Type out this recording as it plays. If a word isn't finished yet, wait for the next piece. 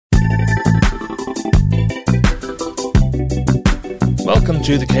Welcome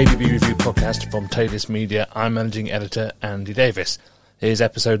to the KDB Review podcast from Taylor's Media. I'm Managing Editor Andy Davis. Here's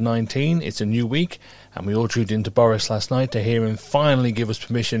episode 19. It's a new week, and we all tuned into Boris last night to hear him finally give us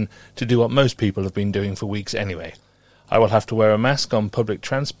permission to do what most people have been doing for weeks anyway. I will have to wear a mask on public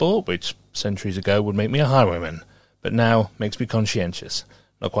transport, which centuries ago would make me a highwayman, but now makes me conscientious.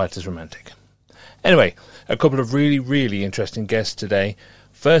 Not quite as romantic. Anyway, a couple of really interesting guests today.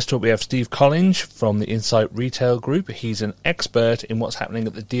 First up, we have Steve Collinge from the Insight Retail Group. He's an expert in what's happening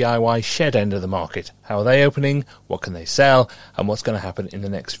at the DIY shed end of the market. How are they opening? What can they sell? And what's going to happen in the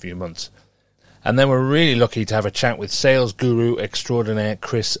next few months? And then we're really lucky to have a chat with sales guru extraordinaire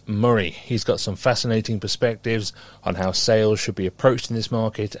Chris Murray. He's got some fascinating perspectives on how sales should be approached in this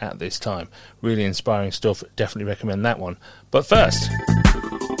market at this time. Really inspiring stuff. Definitely recommend that one. But first,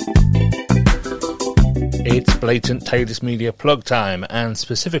 it's blatant Taylor's Media plug time, and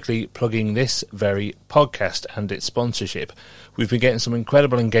specifically plugging this very podcast and its sponsorship. We've been getting some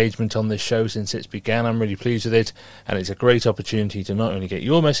incredible engagement on this show since it began. I'm really pleased with it, and it's a great opportunity to not only get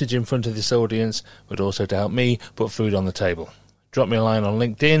your message in front of this audience, but also to help me put food on the table. Drop me a line on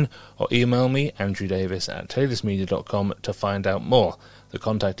LinkedIn or email me, andrewdavis@taylorsmedia.com, to find out more. The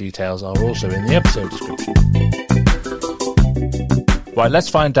contact details are also in the episode description. Right, let's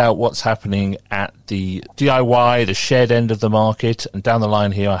find out what's happening at the DIY, the shed end of the market. And down the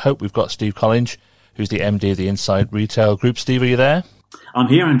line here, I hope we've got Steve Collinge, who's the MD of the Insight Retail Group. Steve, are you there? I'm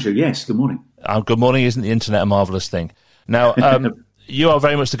here, Andrew. Yes, good morning. Good morning. Isn't the internet a marvellous thing? Now, you are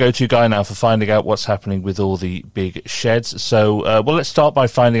very much the go-to guy now for finding out what's happening with all the big sheds. So, let's start by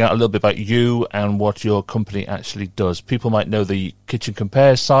finding out a little bit about you and what your company actually does. People might know the Kitchen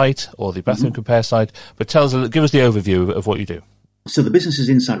Compare site or the Bathroom Compare site, but give us the overview of what you do. So the business is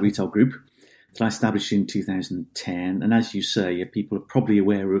Insight Retail Group, that I established in 2010. And as you say, people are probably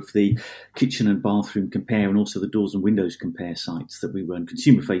aware of the Kitchen and Bathroom Compare and also the Doors and Windows Compare sites that we run,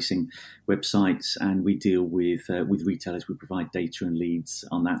 consumer-facing websites, and we deal with retailers. We provide data and leads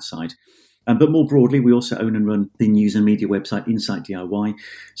on that side. But more broadly, we also own and run the news and media website, Insight DIY.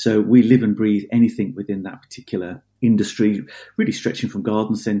 So we live and breathe anything within that particular industry, really stretching from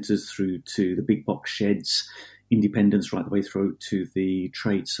garden centres through to the big box sheds, independents right the way through to the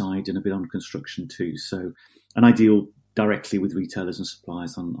trade side, and a bit on construction too. So, and I deal directly with retailers and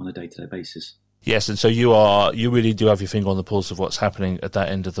suppliers on a day-to-day basis. Yes, and so you really do have your finger on the pulse of what's happening at that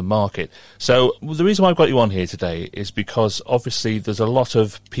end of the market. So the reason why I've got you on here today is because obviously there's a lot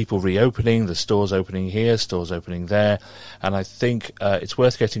of people reopening, the stores opening here, stores opening there, and I think it's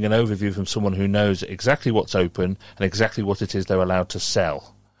worth getting an overview from someone who knows exactly what's open and exactly what it is they're allowed to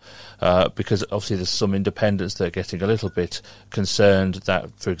sell. Because obviously there's some independents that are getting a little bit concerned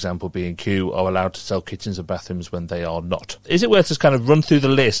that, for example, B&Q are allowed to sell kitchens and bathrooms when they are not. Is it worth us kind of run through the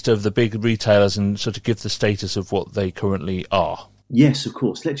list of the big retailers and sort of give the status of what they currently are? Yes, of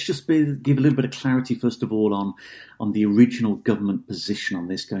course. Let's just give a little bit of clarity, first of all, on the original government position on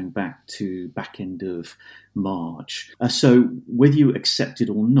this going back to back end of March. So whether you accept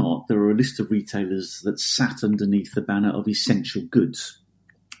it or not, there are a list of retailers that sat underneath the banner of essential goods.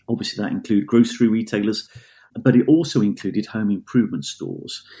 Obviously, that include grocery retailers, but it also included home improvement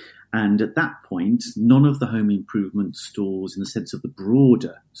stores. And at that point, none of the home improvement stores, in the sense of the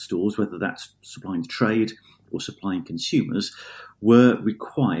broader stores, whether that's supplying trade or supplying consumers, were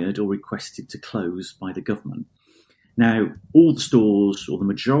required or requested to close by the government. Now, all the stores, or the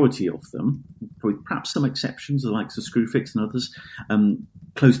majority of them, with perhaps some exceptions, the likes of Screwfix and others,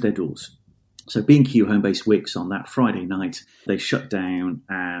 closed their doors. So B&Q, Homebase, Wickes, on that Friday night, they shut down,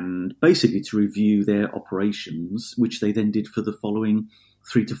 and basically to review their operations, which they then did for the following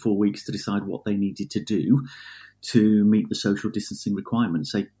 3 to 4 weeks to decide what they needed to do to meet the social distancing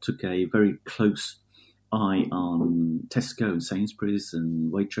requirements. They took a very close eye on Tesco and Sainsbury's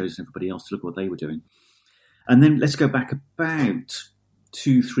and Waitrose and everybody else to look at what they were doing. And then let's go back about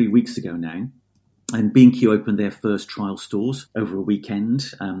 2-3 weeks ago now, and B&Q opened their first trial stores over a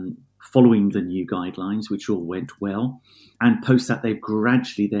weekend, following the new guidelines, which all went well. And post that, they've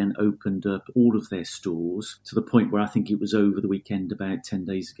gradually then opened up all of their stores to the point where I think it was over the weekend about 10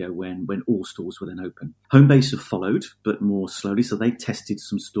 days ago when all stores were then open. Homebase have followed, but more slowly. So they tested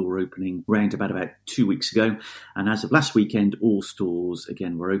some store opening round about 2 weeks ago. And as of last weekend, all stores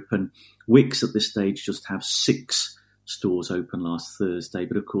again were open. Wickes at this stage just have 6 stores open last Thursday,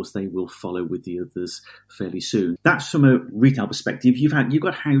 but of course they will follow with the others fairly soon. That's from a retail perspective. You've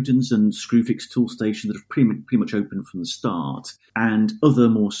got Howdens and Screwfix Toolstation that have pretty much opened from the start, and other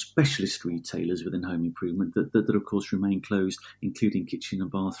more specialist retailers within home improvement that of course remain closed, including kitchen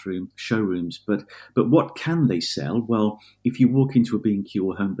and bathroom showrooms. But what can they sell? Well, if you walk into a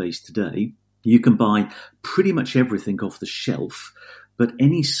B&Q or Homebase today, you can buy pretty much everything off the shelf, But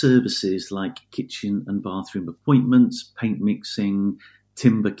any services like kitchen and bathroom appointments, paint mixing,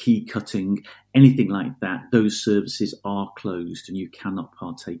 timber key cutting, anything like that, those services are closed and you cannot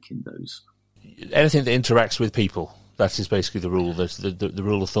partake in those. Anything that interacts with people, that is basically the rule, the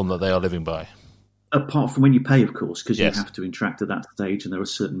rule of thumb that they are living by. Apart from when you pay, of course, because yes. You have to interact at that stage, and there are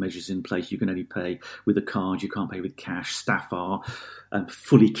certain measures in place. You can only pay with a card. You can't pay with cash. Staff are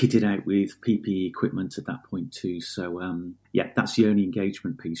fully kitted out with PPE equipment at that point too. So, that's the only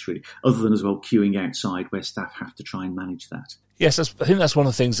engagement piece, really, other than as well queuing outside where staff have to try and manage that. Yes, I think that's one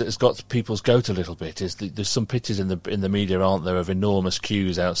of the things that has got people's goat a little bit. Is there's some pictures in the media, aren't there, of enormous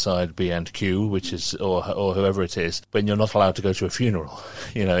queues outside B&Q, which is or whoever it is, when you're not allowed to go to a funeral.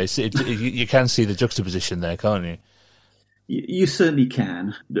 You know, you can see the juxtaposition there, can't you? You certainly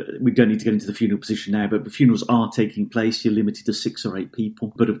can. We don't need to get into the funeral position now, but the funerals are taking place. You're limited to 6 or 8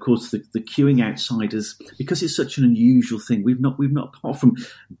 people. But of course, the queuing outsiders, because it's such an unusual thing, we've not apart from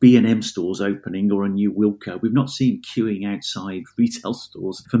B&M stores opening or a new Wilko, we've not seen queuing outside retail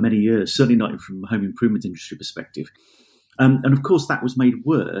stores for many years, certainly not from a home improvement industry perspective. And of course, that was made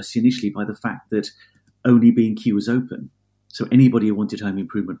worse initially by the fact that only B&Q was open. So anybody who wanted home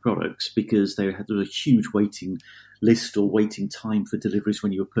improvement products, because there was a huge waiting list or waiting time for deliveries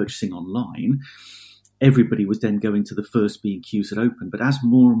when you were purchasing online, everybody was then going to the first B&Qs that opened. But as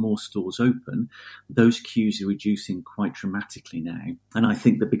more and more stores open, those queues are reducing quite dramatically now. And I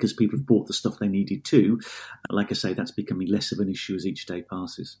think that because people have bought the stuff they needed to, like I say, that's becoming less of an issue as each day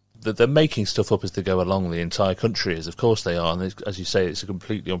passes. They're making stuff up as they go along. The entire country is, of course they are. And as you say, it's a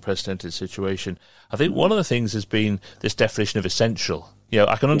completely unprecedented situation. I think one of the things has been this definition of essential. You know,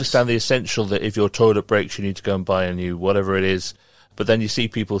 I can understand the essential that if your toilet breaks, you need to go and buy a new, whatever it is. But then you see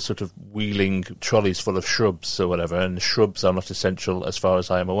people sort of wheeling trolleys full of shrubs or whatever, and shrubs are not essential as far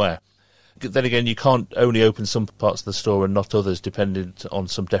as I am aware. Then again, you can't only open some parts of the store and not others, dependent on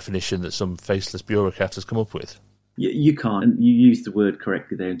some definition that some faceless bureaucrat has come up with. You can't. And you used the word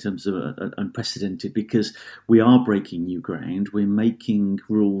correctly there in terms of unprecedented, because we are breaking new ground. We're making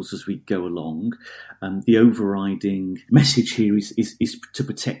rules as we go along. The overriding message here is to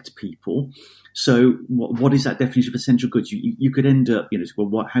protect people. So what is that definition of essential goods? You could end up,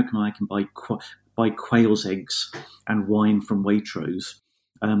 how can I buy quail's eggs and wine from Waitrose,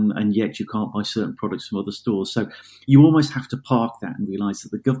 and yet you can't buy certain products from other stores. So you almost have to park that and realise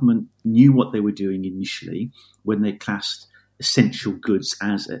that the government knew what they were doing initially when they classed essential goods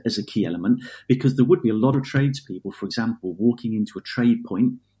as a key element, because there would be a lot of tradespeople, for example, walking into a trade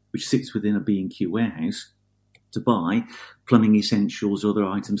point which sits within a B&Q warehouse to buy plumbing essentials or other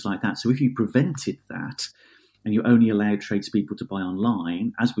items like that. So if you prevented that and you only allowed tradespeople to buy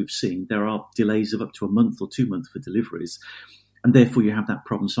online, as we've seen, there are delays of up to a month or 2 months for deliveries. And therefore you have that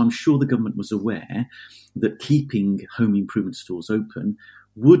problem. So I'm sure the government was aware that keeping home improvement stores open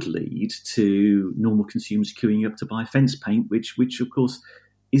would lead to normal consumers queuing up to buy fence paint, which of course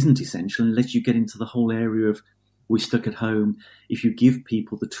isn't essential unless you get into the whole area of we're stuck at home. If you give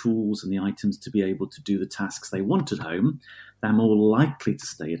people the tools and the items to be able to do the tasks they want at home, they're more likely to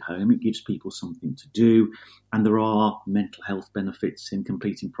stay at home. It gives people something to do. And there are mental health benefits in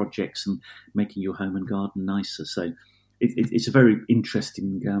completing projects and making your home and garden nicer. So it's a very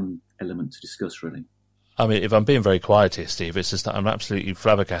interesting element to discuss, really. I mean, if I'm being very quiet here, Steve, it's just that I'm absolutely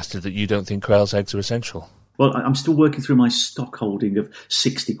flabbergasted that you don't think quail's eggs are essential. Well, I'm still working through my stock holding of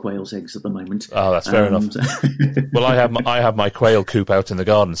 60 quail's eggs at the moment. Oh, that's fair enough. Well, I have my quail coop out in the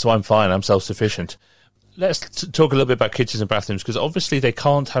garden, so I'm fine. I'm self-sufficient. Let's talk a little bit about kitchens and bathrooms, because obviously they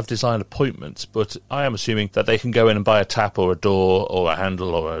can't have design appointments, but I am assuming that they can go in and buy a tap or a door or a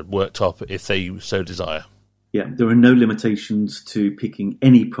handle or a worktop if they so desire. Yeah, there are no limitations to picking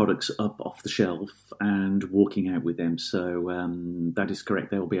any products up off the shelf and walking out with them. So that is correct.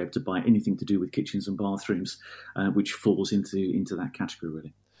 They will be able to buy anything to do with kitchens and bathrooms, which falls into that category,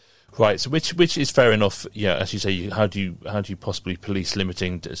 really. Right. So which is fair enough. Yeah, as you say, how do you possibly police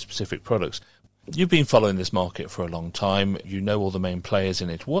limiting to specific products? You've been following this market for a long time. You know all the main players in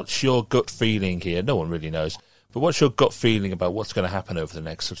it. What's your gut feeling here? No one really knows. But what's your gut feeling about what's going to happen over the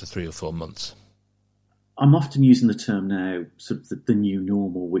next sort of 3 or 4 months? I'm often using the term now, sort of the new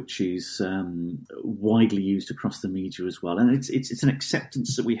normal, which is widely used across the media as well. And it's an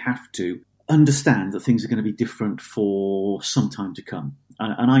acceptance that we have to understand that things are going to be different for some time to come.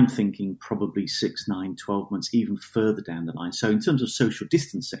 And I'm thinking probably 6, 9, 12 months, even further down the line. So in terms of social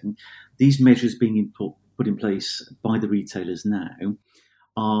distancing, these measures being put in place by the retailers now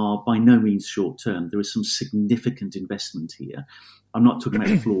are by no means short-term. There is some significant investment here. I'm not talking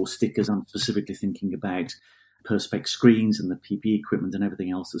about floor stickers. I'm specifically thinking about Perspex screens and the PPE equipment and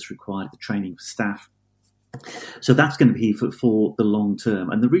everything else that's required, the training for staff. So that's going to be for the long term.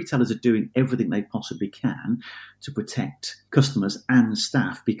 And the retailers are doing everything they possibly can to protect customers and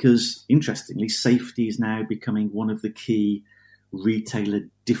staff because, interestingly, safety is now becoming one of the key retailer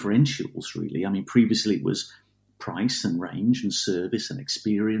differentials, really. I mean, previously it was price and range and service and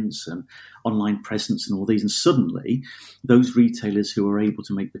experience and online presence and all these. And suddenly those retailers who are able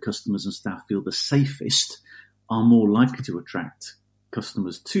to make the customers and staff feel the safest are more likely to attract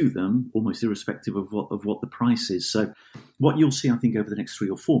customers to them, almost irrespective of what the price is. So what you'll see, I think, over the next 3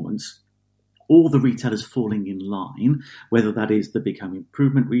 or 4 months, all the retailers falling in line, whether that is the big home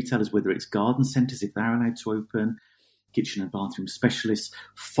improvement retailers, whether it's garden centres, if they're allowed to open, kitchen and bathroom specialists,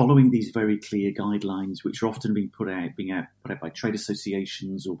 following these very clear guidelines, which are often being put out by trade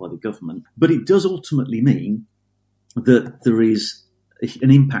associations or by the government. But it does ultimately mean that there is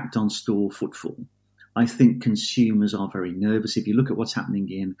an impact on store footfall. I think consumers are very nervous. If you look at what's happening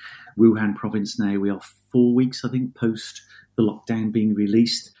in Wuhan province now, we are 4 weeks, I think, post the lockdown being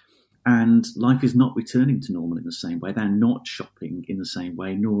released, and life is not returning to normal in the same way. They're not shopping in the same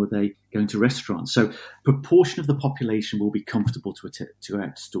way, nor are they going to restaurants. So proportion of the population will be comfortable to go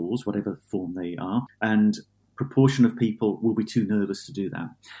out to stores, whatever form they are, and proportion of people will be too nervous to do that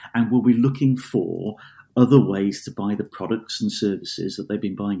and will be looking for other ways to buy the products and services that they've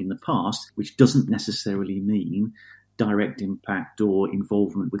been buying in the past, which doesn't necessarily mean direct impact or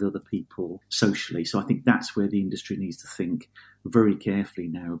involvement with other people socially. So I think that's where the industry needs to think very carefully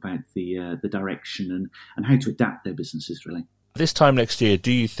now about the direction and how to adapt their businesses, really. This time next year,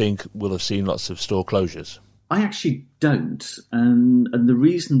 do you think we'll have seen lots of store closures? I actually don't. And the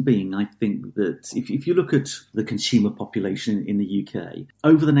reason being, I think that if you look at the consumer population in the UK,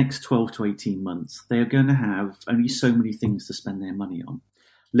 over the next 12 to 18 months, they are going to have only so many things to spend their money on.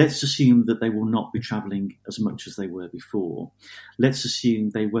 Let's assume that they will not be travelling as much as they were before. Let's assume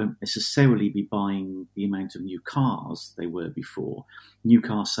they won't necessarily be buying the amount of new cars they were before. New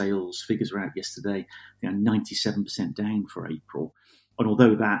car sales figures were out yesterday, 97% down for April. And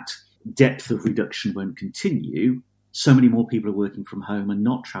although that depth of reduction won't continue, so many more people are working from home and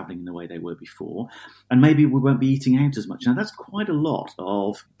not travelling in the way they were before. And maybe we won't be eating out as much. Now, that's quite a lot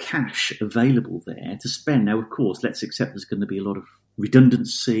of cash available there to spend. Now, of course, let's accept there's going to be a lot of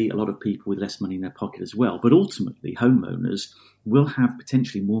redundancy, a lot of people with less money in their pocket as well. But ultimately, homeowners will have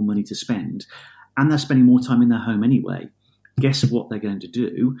potentially more money to spend, and they're spending more time in their home anyway. Guess what they're going to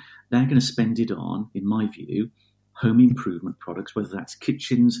do? They're going to spend it on, in my view, home improvement products, whether that's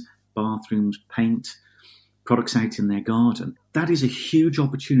kitchens, bathrooms, paint, products out in their garden. That is a huge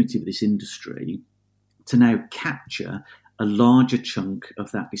opportunity for this industry to now capture a larger chunk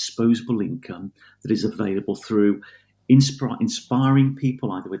of that disposable income that is available through inspiring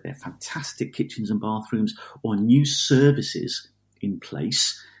people either with their fantastic kitchens and bathrooms or new services in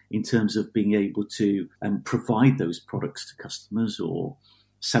place in terms of being able to provide those products to customers or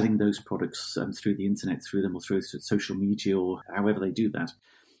selling those products through the internet, through them or through social media or however they do that.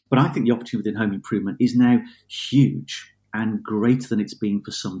 But I think the opportunity within home improvement is now huge and greater than it's been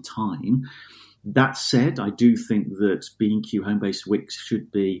for some time. That said, I do think that B&Q Homebase Wickes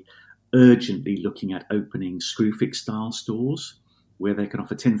should be urgently looking at opening Screwfix style stores where they can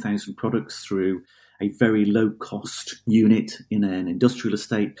offer 10,000 products through a very low-cost unit in an industrial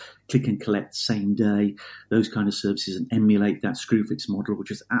estate, click and collect same day, those kind of services, and emulate that Screwfix model, which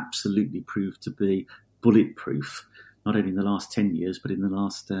has absolutely proved to be bulletproof, not only in the last 10 years, but in the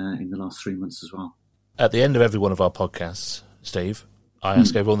last 3 months as well. At the end of every one of our podcasts, Steve, I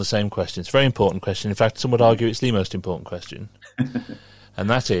ask everyone the same question. It's a very important question. In fact, some would argue it's the most important question. And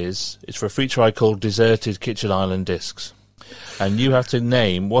that is, it's for a feature I call Deserted Kitchen Island Discs. And you have to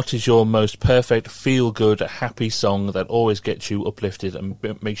name what is your most perfect, feel-good, happy song that always gets you uplifted and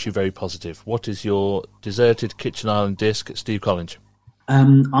makes you very positive. What is your Deserted Kitchen Island disc, Steve Collinge?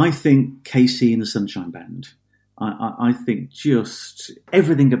 I think KC and the Sunshine Band. I think just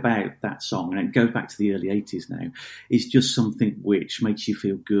everything about that song, and it goes back to the early 80s now, is just something which makes you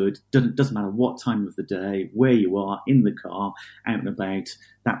feel good. Doesn't matter what time of the day, where you are, in the car, out and about,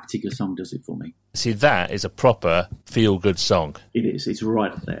 that particular song does it for me. See, that is a proper feel-good song. It is. It's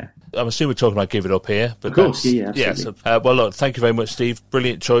right up there. I'm assuming we're talking about Give It Up here. But of course, yeah, absolutely. Yeah, well, look, thank you very much, Steve.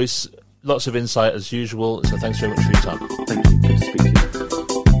 Brilliant choice. Lots of insight as usual, so thanks very much for your time. Thank you. Good to speak to you.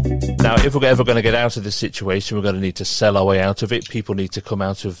 Now, if we're ever going to get out of this situation, we're going to need to sell our way out of it. People need to come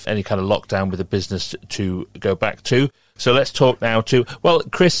out of any kind of lockdown with a business to go back to. So let's talk now to, well,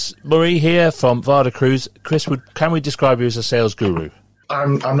 Chris Murray here from Vada Cruise. Chris, can we describe you as a sales guru?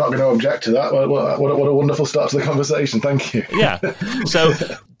 I'm not going to object to that. What a wonderful start to the conversation. Thank you. Yeah. So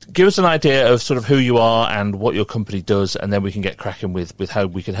give us an idea of sort of who you are and what your company does, and then we can get cracking with how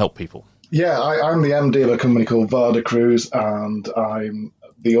we can help people. Yeah, I'm the MD of a company called Varda Cruz, and I'm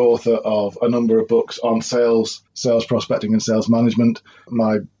the author of a number of books on sales prospecting and sales management.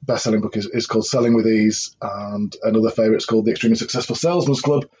 My best-selling book is called Selling with Ease, and another favourite is called The Extremely Successful Salesman's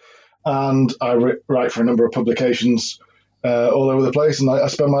Club. And I write for a number of publications all over the place, and I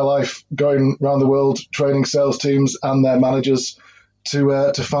spend my life going around the world training sales teams and their managers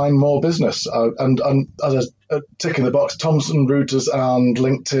to find more business. And as a tick in the box, Thomson Reuters and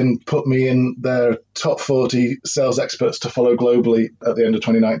LinkedIn put me in their top 40 sales experts to follow globally at the end of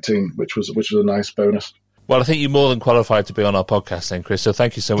 2019, which was a nice bonus. Well, I think you're more than qualified to be on our podcast then, Chris, so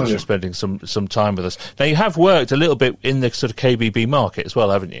thank you so much for spending some time with us. Now, you have worked a little bit in the sort of KBB market as well,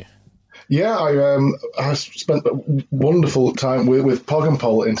 haven't you? Yeah, I spent a wonderful time with Pog and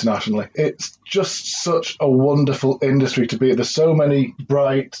Pol internationally. It's just such a wonderful industry to be. There's so many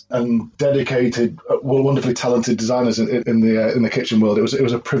bright and dedicated, wonderfully talented designers in the kitchen world. It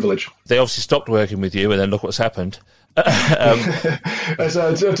was a privilege. They obviously stopped working with you, and then look what's happened. So,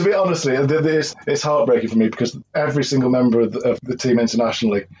 to be honest, it's heartbreaking for me because every single member of the team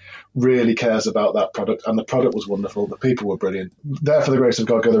internationally really cares about that product, and the product was wonderful. The people were brilliant. There for the grace of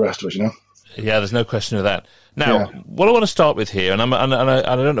God go the rest of us, you know. Yeah, there's no question of that. Now, what I want to start with here, and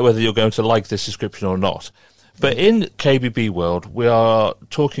I don't know whether you're going to like this description or not, but in KBB world, we are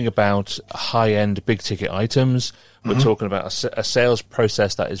talking about high-end, big-ticket items. We're talking about a sales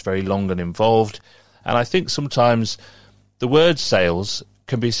process that is very long and involved. And I think sometimes the word sales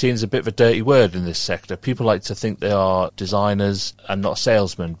can be seen as a bit of a dirty word in this sector. People like to think they are designers and not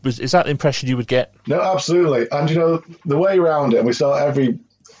salesmen. Is that the impression you would get? No, absolutely. And, you know, the way around it, and we start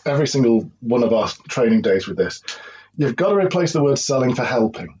every single one of our training days with this, you've got to replace the word selling for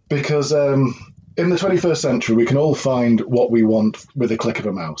helping. Because in the 21st century, we can all find what we want with a click of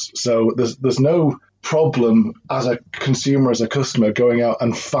a mouse. So there's no problem as a consumer, as a customer, going out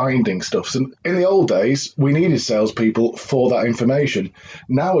and finding stuff. So in the old days, we needed salespeople for that information.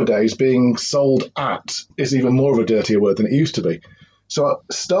 Nowadays, being sold at is even more of a dirtier word than it used to be. So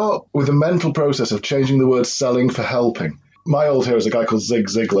start with the mental process of changing the word selling for helping. My old hero is a guy called Zig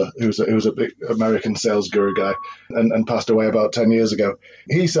Ziglar, who's a big American sales guru guy and passed away about 10 years ago.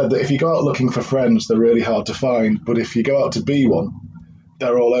 He said that if you go out looking for friends, they're really hard to find, but if you go out to be one,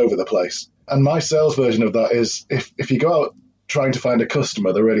 they're all over the place. And my sales version of that is if you go out trying to find a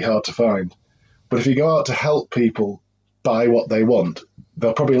customer, they're really hard to find. But if you go out to help people buy what they want,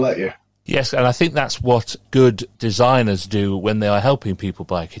 they'll probably let you. Yes, and I think that's what good designers do when they are helping people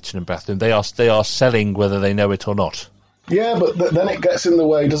buy a kitchen and bathroom. They are selling whether they know it or not. Yeah, but then it gets in the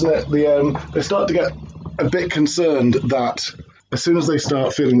way, doesn't it? They start to get a bit concerned that as soon as they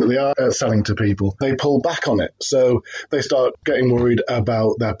start feeling that they are selling to people, they pull back on it. So they start getting worried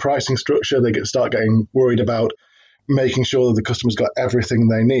about their pricing structure. They start getting worried about making sure that the customer's got everything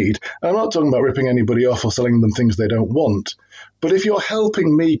they need. And I'm not talking about ripping anybody off or selling them things they don't want. But if you're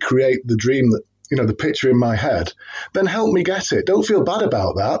helping me create the dream that, you know, the picture in my head, then help me get it. Don't feel bad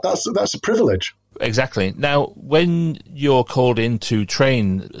about that. That's a privilege. Exactly. Now, when you're called in to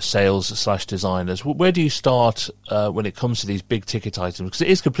train sales/designers, where do you start when it comes to these big ticket items? Because it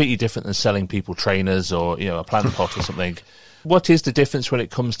is completely different than selling people trainers or, you know, a plant pot or something. What is the difference when it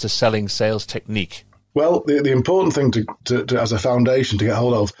comes to selling sales technique? Well, the important thing to as a foundation to get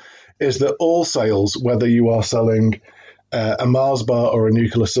hold of is that all sales, whether you are selling a Mars bar or a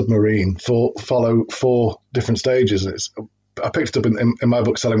nuclear submarine, follow 4 different stages. I picked it up in my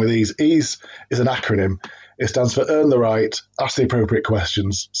book, Selling with Ease. Ease is an acronym. It stands for earn the right, ask the appropriate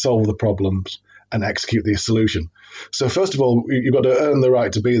questions, solve the problems, and execute the solution. So first of all, you've got to earn the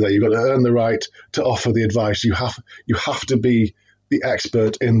right to be there. You've got to earn the right to offer the advice. You have to be the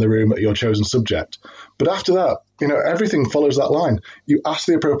expert in the room at your chosen subject. But after that, you know, everything follows that line. You ask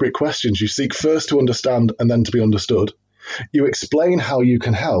the appropriate questions. You seek first to understand and then to be understood. You explain how you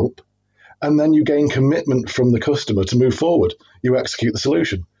can help, and then you gain commitment from the customer to move forward. You execute the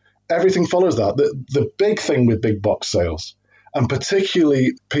solution. Everything follows that. The big thing with big box sales, and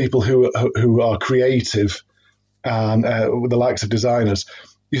particularly people who are creative and with the likes of designers,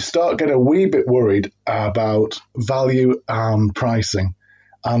 you start getting a wee bit worried about value and pricing.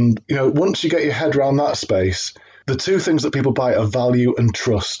 And, you know, once you get your head around that space, the 2 things that people buy are value and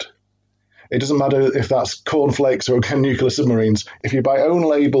trust. It doesn't matter if that's cornflakes or nuclear submarines. If you buy own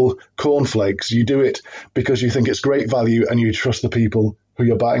label cornflakes, you do it because you think it's great value and you trust the people who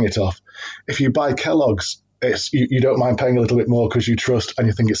you're buying it off. If you buy Kellogg's, you don't mind paying a little bit more because you trust and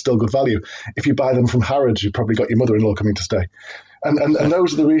you think it's still good value. If you buy them from Harrods, you've probably got your mother-in-law coming to stay. And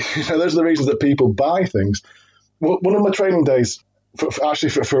those are the reasons that people buy things. One of my training days, for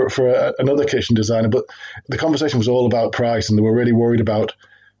another kitchen designer, but the conversation was all about price, and they were really worried about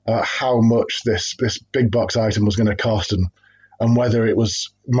how much this big box item was going to cost and whether it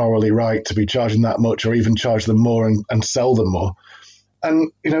was morally right to be charging that much or even charge them more and sell them more.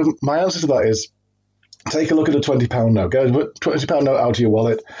 And, my answer to that is take a look at a £20 note. Get a £20 note out of your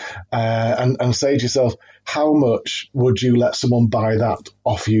wallet and say to yourself, how much would you let someone buy that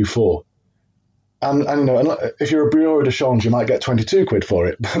off you for? And if you're a bureau de change, you might get 22 quid for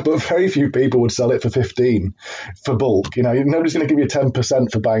it, but very few people would sell it for 15 for bulk. Nobody's going to give you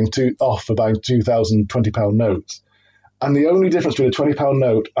 10% for buying £2,020 notes. And the only difference between a £20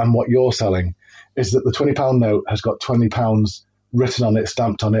 note and what you're selling is that the £20 note has got £20 written on it,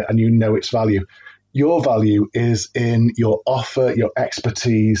 stamped on it, and its value. Your value is in your offer, your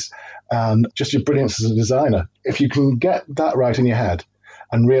expertise, and just your brilliance as a designer. If you can get that right in your head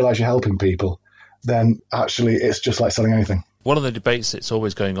and realize you're helping people, then actually it's just like selling anything. One of the debates that's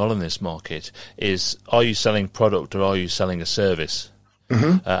always going on in this market is, are you selling product or are you selling a service?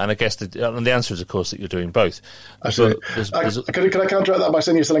 Mm-hmm. And I guess the answer is, of course, that you're doing both. Absolutely. Can I counteract that by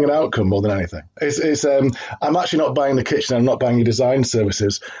saying you're selling an outcome more than anything? I'm actually not buying the kitchen. I'm not buying your design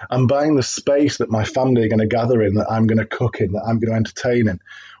services. I'm buying the space that my family are going to gather in, that I'm going to cook in, that I'm going to entertain in.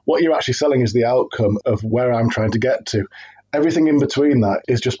 What you're actually selling is the outcome of where I'm trying to get to. Everything in between that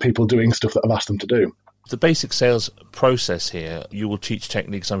is just people doing stuff that I've asked them to do. The basic sales process here, you will teach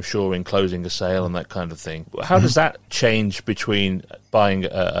techniques, I'm sure, in closing a sale and that kind of thing. How does that change between buying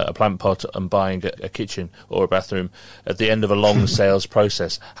a plant pot and buying a kitchen or a bathroom at the end of a long sales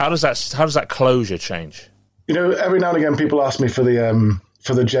process? How does that closure change? Every now and again, people ask me for the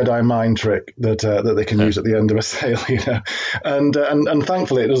Jedi mind trick that they can use at the end of a sale, and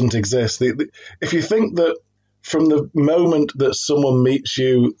thankfully it doesn't exist. If you think that from the moment that someone meets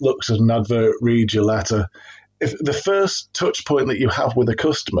you, looks at an advert, reads your letter, if the first touch point that you have with a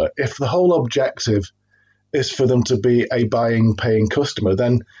customer, if the whole objective is for them to be a buying, paying customer,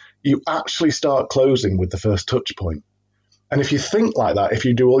 then you actually start closing with the first touch point. And if you think like that, if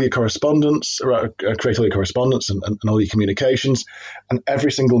you do all your correspondence, create all your correspondence and all your communications, and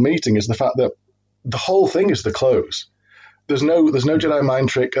every single meeting is the fact that the whole thing is the close. There's no Jedi mind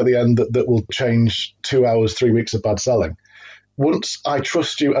trick at the end that will change 2 hours, 3 weeks of bad selling. Once I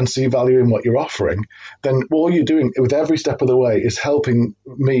trust you and see value in what you're offering, then all you're doing with every step of the way is helping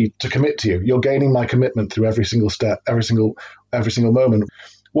me to commit to you. You're gaining my commitment through every single step, every single moment.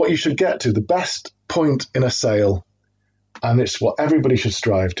 What you should get to, the best point in a sale, and it's what everybody should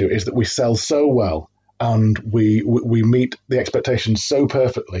strive to, is that we sell so well and we meet the expectations so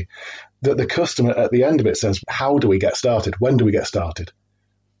perfectly that the customer at the end of it says, how do we get started? When do we get started?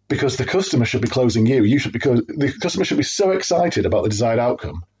 Because the customer should be closing you. The customer should be so excited about the desired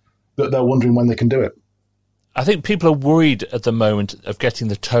outcome that they're wondering when they can do it. I think people are worried at the moment of getting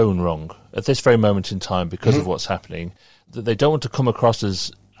the tone wrong at this very moment in time because of what's happening, that they don't want to come across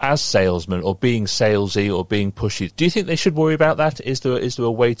as salesmen or being salesy or being pushy. Do you think they should worry about that? Is there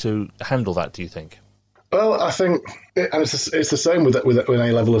a way to handle that, do you think? Well, I think, and it's the same with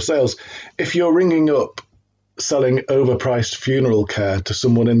any level of sales. If you're ringing up selling overpriced funeral care to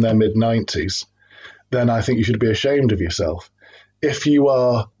someone in their mid-90s, then I think you should be ashamed of yourself. If you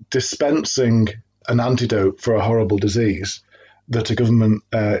are dispensing an antidote for a horrible disease that a government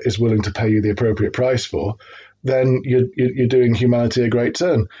is willing to pay you the appropriate price for, then you're doing humanity a great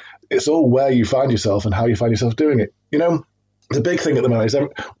turn. It's all where you find yourself and how you find yourself doing it. The big thing at the moment is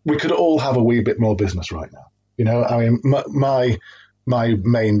we could all have a wee bit more business right now. I mean, my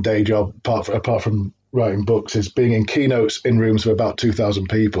main day job, apart from writing books, is being in keynotes in rooms with about 2,000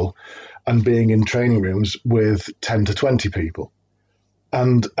 people and being in training rooms with 10 to 20 people.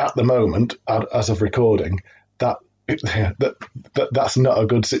 And at the moment, as of recording, that's not a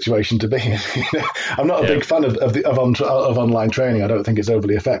good situation to be in. I'm not a big fan of online training. I don't think it's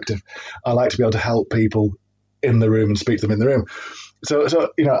overly effective. I like to be able to help people in the room and speak to them in the room. So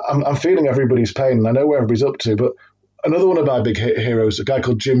I'm feeling everybody's pain and I know where everybody's up to. But another one of my big heroes, a guy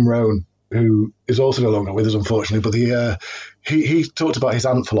called Jim Rohn, who is also no longer with us, unfortunately, but he talked about his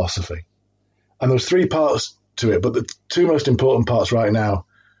ant philosophy. And there's 3 parts to it, but the 2 most important parts right now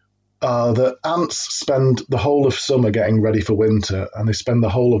are that ants spend the whole of summer getting ready for winter, and they spend the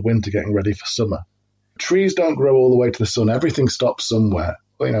whole of winter getting ready for summer. Trees don't grow all the way to the sun. Everything stops somewhere.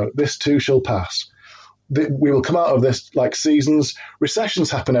 This too shall pass. We will come out of this like seasons.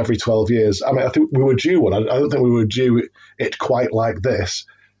 Recessions happen every 12 years. I mean, I think we were due one. I don't think we were due it quite like this.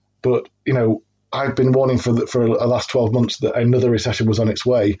 But, I've been warning for the last 12 months that another recession was on its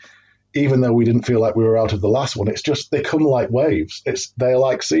way, even though we didn't feel like we were out of the last one. It's just they come like waves. They're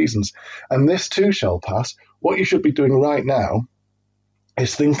like seasons. And this too shall pass. What you should be doing right now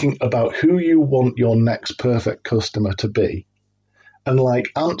is thinking about who you want your next perfect customer to be And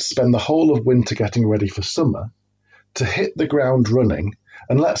like ants spend the whole of winter getting ready for summer, to hit the ground running,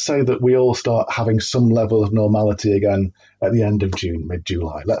 and let's say that we all start having some level of normality again at the end of June,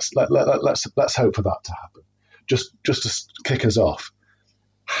 mid-July. Let's hope for that to happen. Just to kick us off.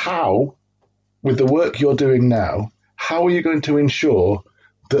 How, with the work you're doing now, how are you going to ensure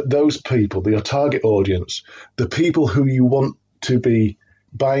that those people, your target audience, the people who you want to be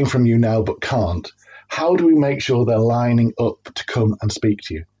buying from you now but can't, how do we make sure they're lining up to come and speak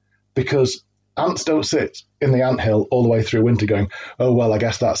to you? Because ants don't sit in the anthill all the way through winter going, oh, well, I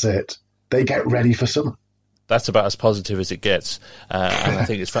guess that's it. They get ready for summer. That's about as positive as it gets, and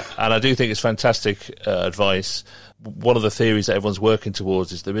I do think it's fantastic advice. One of the theories that everyone's working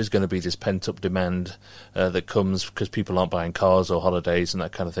towards is there is going to be this pent-up demand that comes because people aren't buying cars or holidays and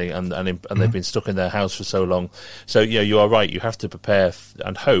that kind of thing, and they've been stuck in their house for so long. So yeah, you are right. You have to prepare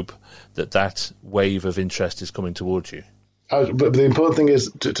and hope that wave of interest is coming towards you. But the important thing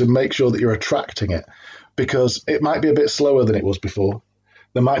is to make sure that you're attracting it, because it might be a bit slower than it was before.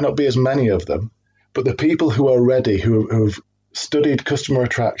 There might not be as many of them. But the people who are ready, who have studied customer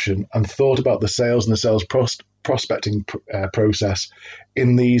attraction and thought about the sales and the sales prospecting process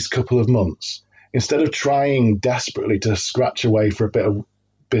in these couple of months, instead of trying desperately to scratch away for a bit of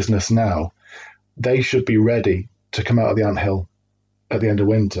business now, they should be ready to come out of the anthill at the end of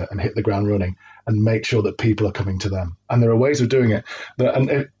winter and hit the ground running and make sure that people are coming to them. And there are ways of doing it.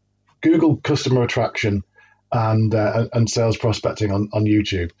 Google customer attraction and sales prospecting on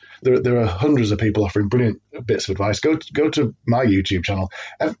YouTube. There are hundreds of people offering brilliant bits of advice. Go to my YouTube channel.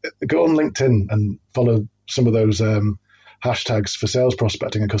 Go on LinkedIn and follow some of those hashtags for sales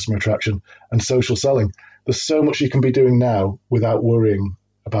prospecting and customer attraction and social selling. There's so much you can be doing now without worrying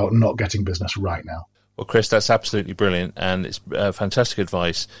about not getting business right now. Well, Chris, that's absolutely brilliant, and it's fantastic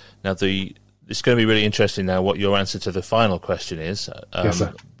advice. Now, it's going to be really interesting now what your answer to the final question is. Yes,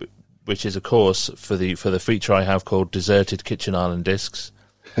 sir. Which is, of course, for the feature I have called Deserted Kitchen Island Discs.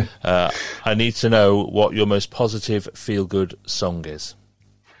 I need to know what your most positive feel-good song is.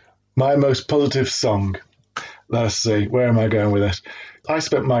 My most positive song? Let's see, where am I going with this? I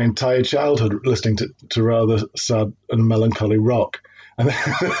spent my entire childhood listening to rather sad and melancholy rock. And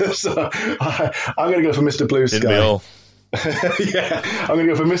so I'm going to go for Mr. Blue Sky. Didn't we all? Yeah, I'm going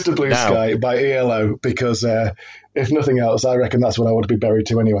to go for Mr. Blue Sky by ELO because if nothing else, I reckon that's what I want to be buried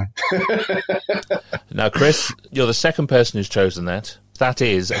to anyway. Now, Chris, you're the second person who's chosen that. That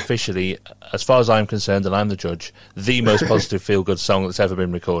is officially, as far as I'm concerned, and I'm the judge, the most positive feel-good song that's ever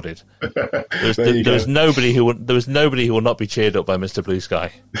been recorded. There was nobody who will not be cheered up by Mr. Blue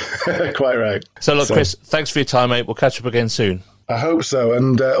Sky. Quite right. So, look, Chris, thanks for your time, mate. We'll catch up again soon. I hope so,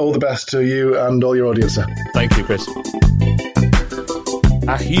 and all the best to you and all your audience, sir. Thank you, Chris.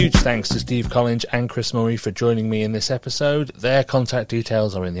 A huge thanks to Steve Collinge and Chris Murray for joining me in this episode. Their contact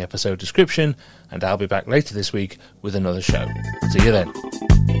details are in the episode description, and I'll be back later this week with another show. See you then.